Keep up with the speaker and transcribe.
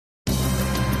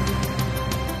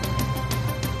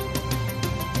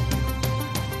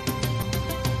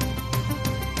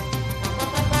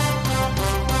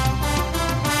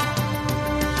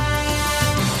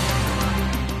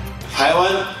台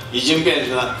湾已经变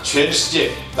成了全世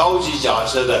界高级脚踏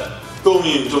车的供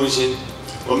应中心。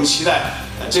我们期待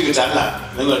这个展览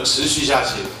能够持续下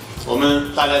去，我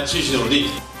们大家继续努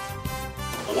力。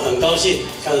我们很高兴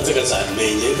看到这个展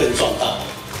每年更壮大，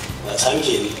产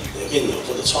品也更有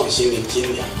多的创新跟精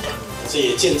良，这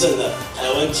也见证了台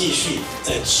湾继续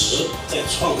在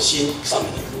创新上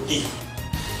面的努力。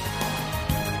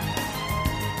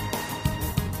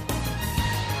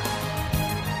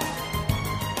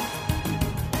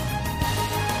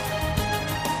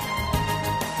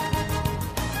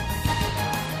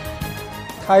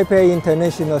Taipei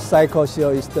International Cycle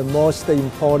Show is the most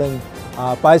important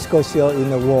bicycle show in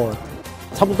the world.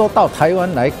 差不多到台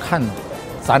湾来看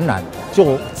展览，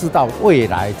就知道未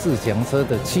来自行车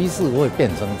的趋势会变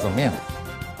成怎么样。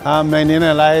每年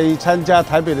呢来参加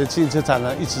台北的自行车展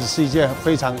呢，一直是一件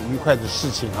非常愉快的事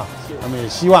情啊。那么也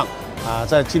希望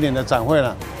在今年的展会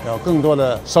呢，有更多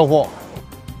的收获。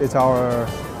It's our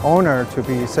honor to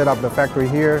be set up the factory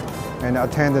here and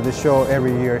attend the show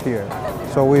every year here.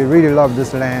 So we really love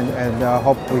this land and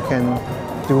hope we can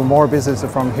do more business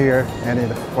from here and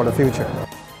for the future.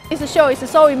 This show is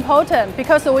so important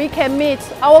because we can meet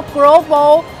our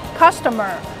global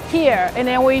customer here and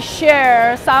then we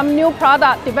share some new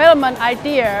product development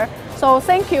idea. So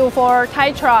thank you for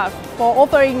TAITRA for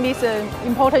offering this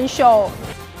important show.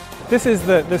 This is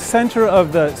the center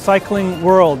of the cycling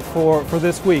world for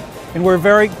this week, and we're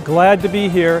very glad to be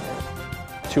here.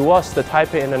 To us, the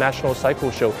Taipei International Cycle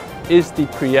Show is the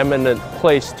preeminent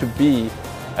place to be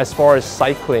as far as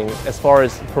cycling, as far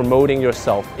as promoting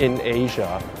yourself in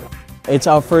Asia. It's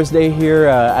our first day here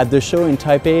at the show in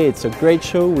Taipei. It's a great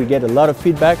show. We get a lot of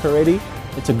feedback already.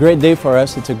 It's a great day for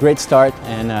us. It's a great start,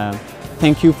 and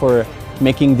thank you for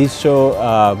making this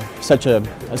show such a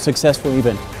successful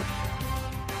event.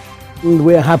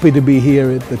 We're happy to be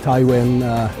here at the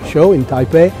Taiwan show in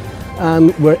Taipei,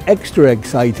 and we're extra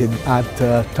excited at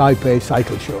Taipei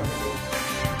Cycle Show.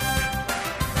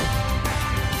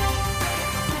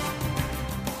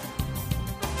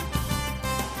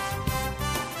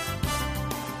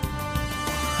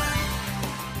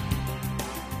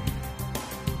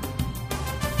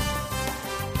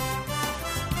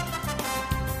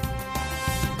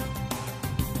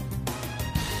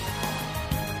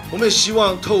 我们也希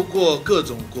望透过各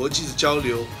种国际的交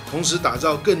流，同时打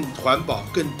造更环保、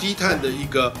更低碳的一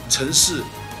个城市，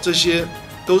这些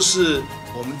都是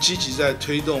我们积极在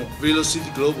推动 Velocity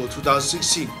Global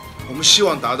 2016，我们希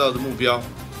望达到的目标。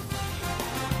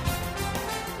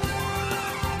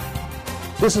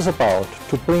This is about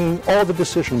to bring all the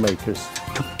decision makers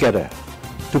together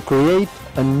to create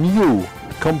a new,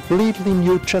 completely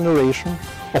new generation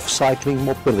of cycling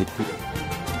mobility.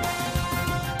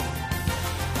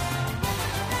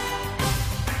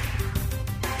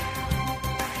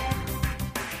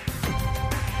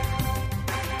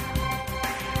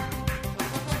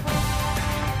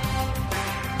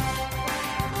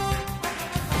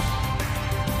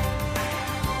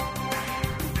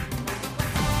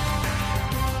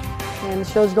 And the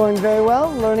show's going very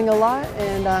well, learning a lot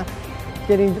and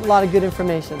getting a lot of good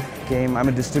information. I'm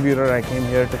a distributor. I came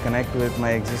here to connect with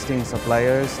my existing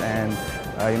suppliers and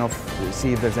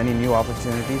see if there's any new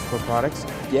opportunities for products.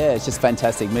 Yeah, it's just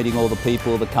fantastic meeting all the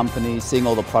people, the companies, seeing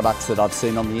all the products that I've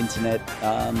seen on the internet.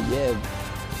 Yeah,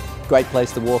 great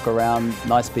place to walk around,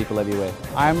 nice people everywhere.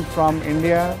 I'm from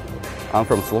India. I'm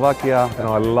from Slovakia, and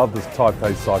I love this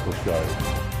Taipei Cycle Show.